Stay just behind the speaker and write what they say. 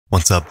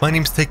What's up, my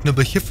name's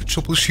TechNoba here for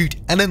Troubleshoot,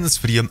 and in this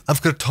video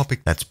I've got a topic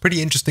that's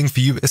pretty interesting for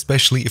you,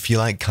 especially if you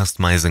like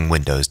customizing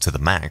windows to the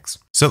max.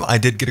 So I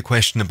did get a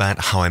question about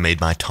how I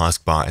made my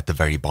taskbar at the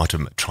very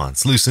bottom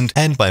translucent,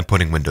 and by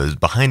putting windows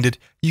behind it,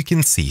 you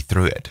can see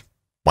through it.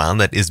 While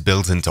that is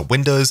built into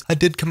Windows, I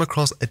did come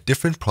across a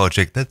different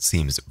project that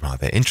seems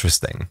rather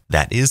interesting.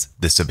 That is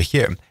this over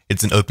here.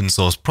 It's an open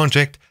source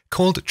project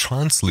called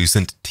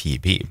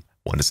TranslucentTB.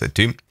 What does it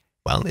do?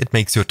 Well, it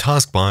makes your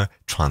taskbar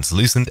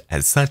translucent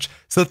as such,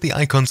 so that the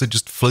icons are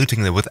just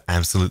floating there with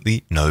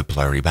absolutely no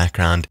blurry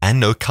background and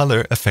no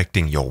color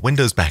affecting your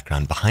Windows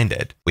background behind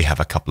it. We have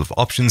a couple of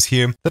options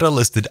here that are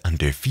listed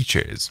under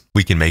features.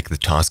 We can make the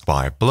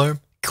taskbar blur,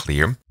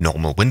 clear,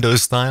 normal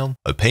Windows style,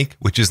 opaque,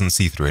 which isn't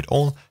see-through at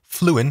all,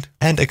 fluent,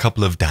 and a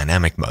couple of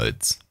dynamic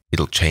modes.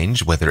 It'll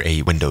change whether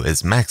a window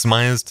is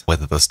maximized,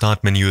 whether the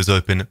start menu is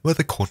open,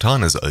 whether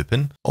Cortana is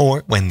open,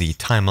 or when the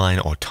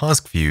timeline or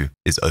task view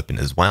is open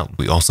as well.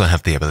 We also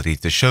have the ability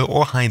to show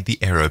or hide the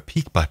arrow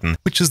peak button,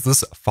 which is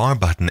this far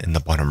button in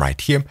the bottom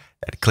right here,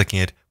 that clicking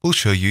it will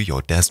show you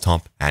your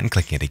desktop, and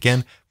clicking it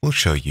again will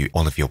show you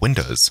all of your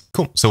windows.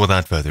 Cool, so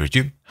without further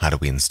ado, how do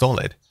we install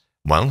it?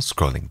 Well,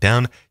 scrolling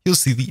down, you'll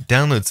see the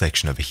download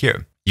section over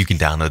here. You can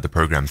download the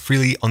program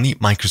freely on the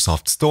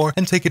Microsoft Store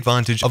and take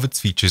advantage of its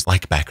features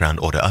like background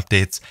order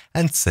updates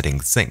and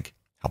settings sync.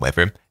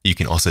 However, you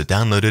can also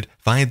download it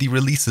via the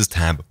Releases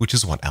tab, which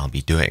is what I'll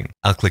be doing.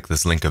 I'll click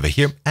this link over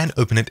here and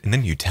open it in a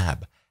new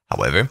tab.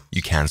 However,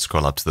 you can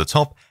scroll up to the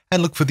top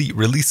and look for the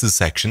Releases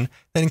section,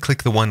 then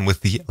click the one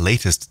with the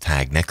latest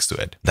tag next to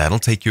it. That'll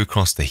take you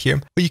across to here,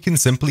 where you can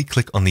simply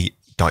click on the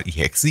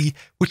 .exe,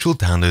 which will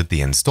download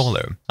the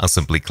installer. I'll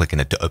simply click on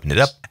it to open it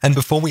up, and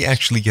before we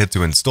actually get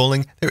to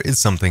installing, there is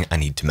something I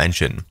need to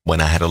mention.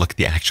 When I had a look at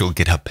the actual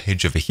GitHub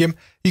page over here,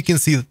 you can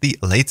see that the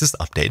latest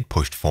update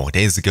pushed 4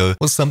 days ago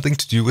was something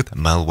to do with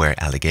malware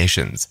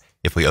allegations.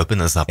 If we open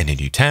this up in a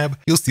new tab,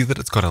 you'll see that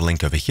it's got a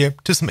link over here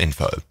to some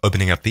info.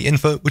 Opening up the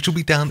info, which will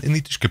be down in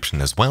the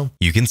description as well,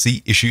 you can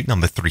see issue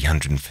number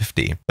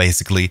 350.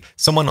 Basically,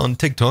 someone on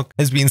TikTok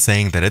has been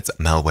saying that it's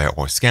malware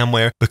or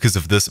scamware because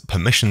of this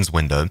permissions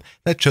window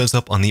that shows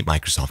up on the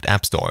Microsoft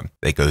App Store.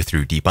 They go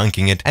through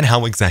debunking it and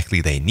how exactly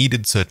they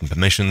needed certain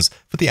permissions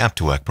for the app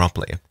to work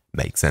properly.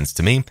 Makes sense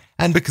to me,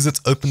 and because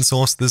it's open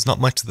source, there's not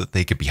much that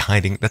they could be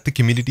hiding that the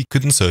community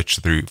couldn't search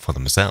through for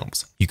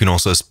themselves. You can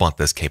also spot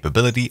this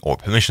capability or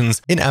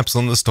permissions in apps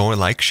on the store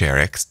like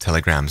ShareX,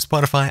 Telegram,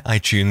 Spotify,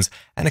 iTunes,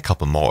 and a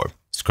couple more.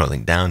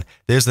 Scrolling down,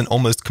 there's an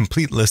almost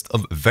complete list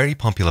of very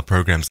popular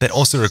programs that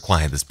also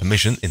require this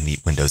permission in the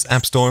Windows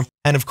App Store,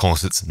 and of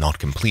course it's not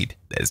complete.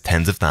 There's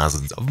tens of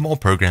thousands of more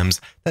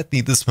programs that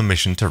need this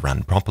permission to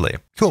run properly.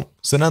 Cool,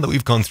 so now that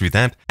we've gone through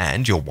that,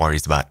 and your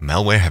worries about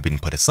malware have been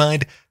put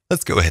aside,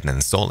 let's go ahead and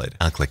install it.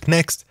 I'll click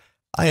Next,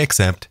 I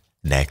accept,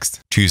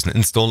 Next, choose an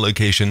install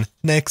location,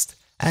 Next,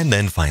 and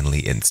then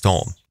finally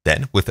install.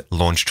 Then, with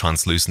Launch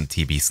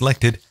TranslucentTB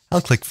selected,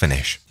 I'll click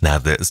Finish. Now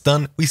that it's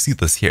done, we see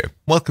this here.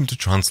 Welcome to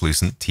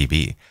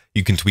TranslucentTB.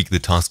 You can tweak the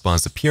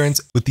taskbar's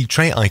appearance with the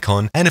tray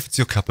icon, and if it's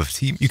your cup of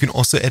tea, you can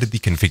also edit the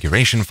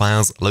configuration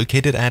files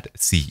located at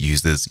C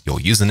users, your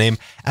username,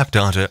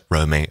 appdata,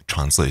 roaming,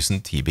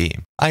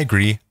 TranslucentTB. I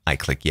agree, I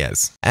click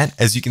Yes. And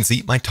as you can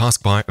see, my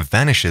taskbar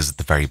vanishes at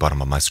the very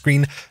bottom of my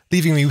screen,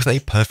 leaving me with a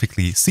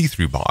perfectly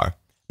see-through bar.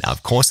 Now,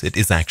 of course, it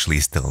is actually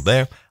still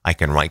there. I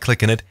can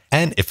right-click on it,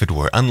 and if it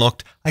were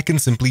unlocked, I can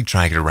simply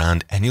drag it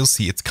around and you'll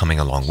see it's coming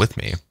along with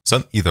me.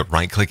 So either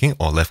right-clicking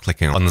or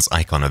left-clicking on this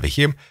icon over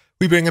here,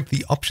 we bring up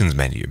the options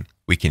menu.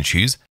 We can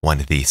choose one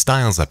of the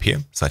styles up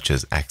here, such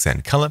as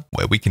accent color,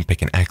 where we can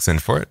pick an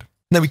accent for it.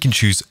 Now we can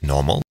choose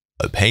normal,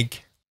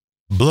 opaque,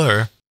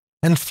 blur,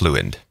 and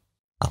fluent.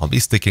 I'll be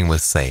sticking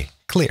with, say,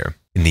 clear.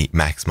 In the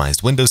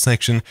maximized window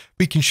section,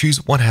 we can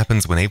choose what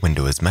happens when a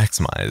window is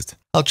maximized.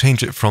 I'll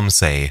change it from,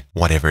 say,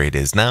 whatever it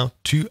is now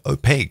to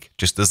opaque,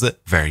 just as a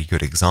very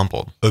good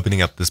example.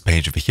 Opening up this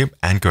page over here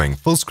and going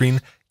full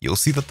screen, you'll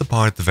see that the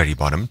bar at the very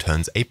bottom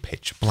turns a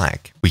pitch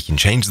black. We can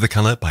change the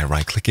color by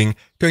right-clicking,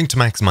 going to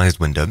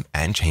maximized window,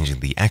 and changing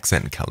the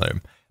accent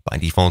color. By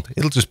default,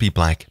 it'll just be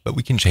black, but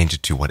we can change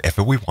it to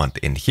whatever we want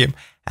in here,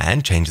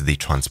 and change the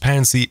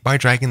transparency by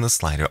dragging the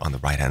slider on the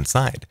right-hand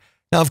side.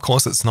 Now, of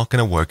course, it's not going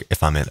to work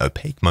if I'm in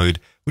opaque mode,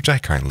 which I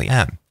currently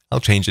am.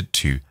 I'll change it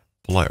to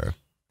blur.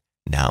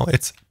 Now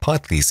it's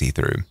partly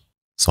see-through,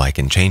 so I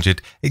can change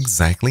it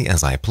exactly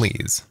as I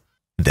please.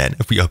 Then,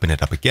 if we open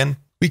it up again,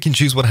 we can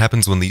choose what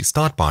happens when the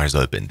start bar is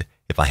opened.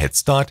 If I hit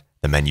start,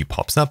 the menu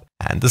pops up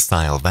and the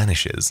style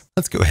vanishes.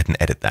 Let's go ahead and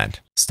edit that.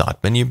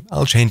 Start menu,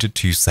 I'll change it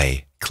to,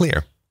 say,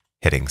 clear.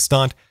 Hitting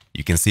start,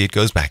 you can see it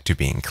goes back to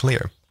being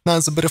clear. Now,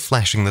 there's a bit of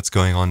flashing that's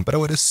going on, but I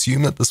would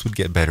assume that this would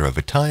get better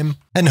over time,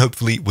 and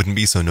hopefully wouldn't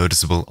be so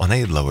noticeable on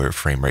a lower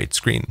frame rate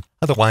screen.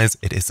 Otherwise,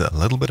 it is a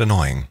little bit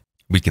annoying.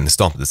 We can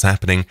stop this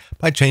happening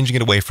by changing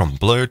it away from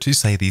blur to,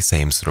 say, the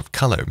same sort of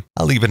color.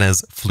 I'll leave it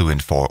as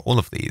fluent for all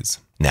of these.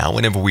 Now,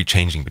 whenever we're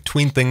changing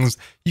between things,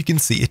 you can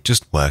see it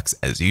just works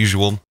as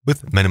usual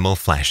with minimal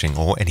flashing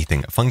or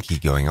anything funky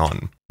going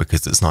on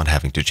because it's not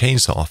having to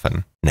change so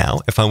often. Now,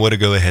 if I were to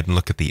go ahead and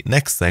look at the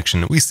next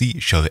section, we see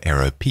Show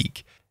Arrow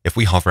Peak. If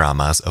we hover our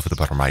mouse over the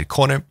bottom right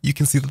corner, you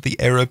can see that the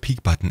Arrow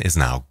Peak button is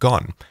now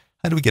gone.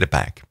 How do we get it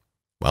back?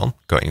 Well,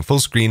 going full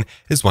screen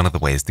is one of the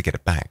ways to get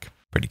it back.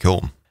 Pretty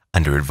cool.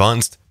 Under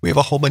Advanced, we have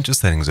a whole bunch of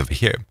settings over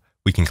here.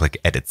 We can click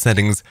Edit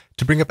Settings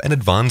to bring up an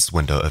advanced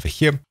window over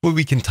here where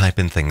we can type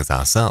in things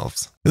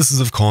ourselves. This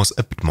is of course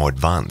a bit more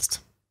advanced.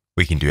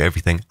 We can do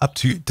everything up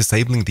to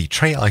disabling the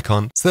tray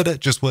icon so that it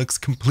just works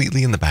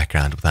completely in the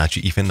background without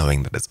you even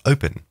knowing that it's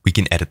open. We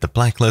can edit the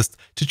blacklist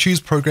to choose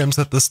programs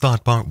that the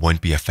start bar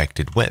won't be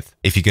affected with.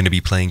 If you're going to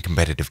be playing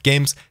competitive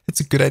games, it's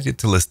a good idea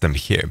to list them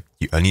here.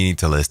 You only need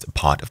to list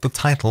part of the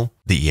title,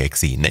 the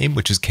exe name,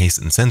 which is case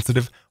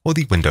insensitive, or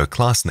the window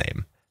class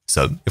name.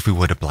 So if we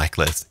were to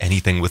blacklist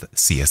anything with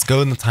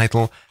CSGO in the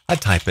title,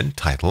 I'd type in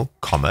title,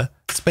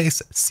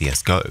 space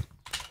CSGO.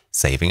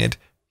 Saving it,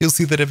 you'll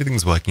see that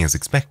everything's working as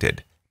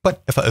expected.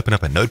 But if I open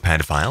up a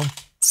notepad file,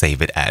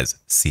 save it as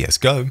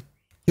CSGO,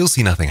 you'll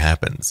see nothing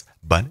happens.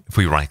 But if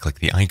we right-click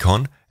the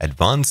icon,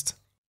 Advanced,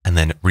 and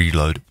then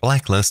reload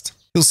Blacklist,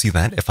 you'll see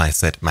that if I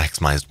set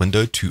Maximized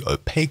Window to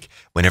Opaque,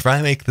 whenever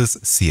I make this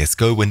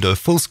CSGO window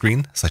full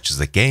screen, such as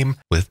a game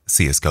with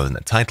CSGO in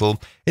the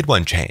title, it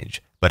won't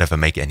change. But if I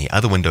make any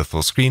other window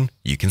full screen,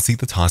 you can see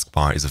the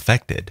taskbar is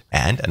affected.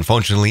 And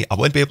unfortunately, I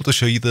won't be able to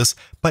show you this,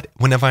 but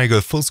whenever I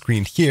go full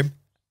screen here,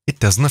 it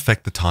doesn't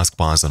affect the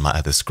taskbars on my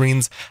other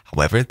screens.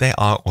 However, they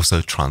are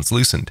also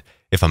translucent.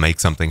 If I make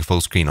something full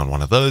screen on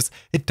one of those,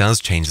 it does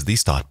change the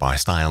start bar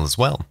style as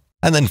well.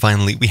 And then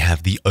finally, we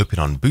have the Open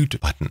on Boot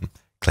button.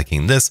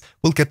 Clicking this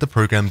will get the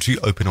program to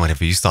open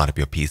whenever you start up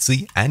your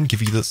PC and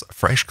give you this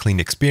fresh, clean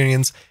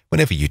experience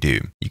whenever you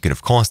do. You can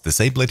of course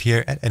disable it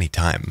here at any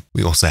time.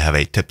 We also have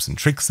a tips and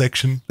tricks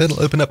section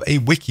that'll open up a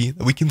wiki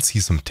that we can see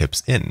some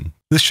tips in.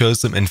 This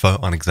shows some info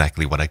on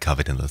exactly what I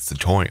covered in this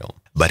tutorial.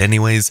 But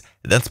anyways,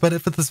 that's about it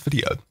for this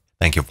video.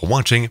 Thank you for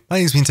watching. My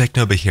name's been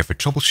TechNoba here for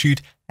Troubleshoot,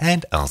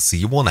 and I'll see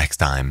you all next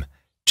time.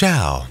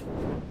 Ciao!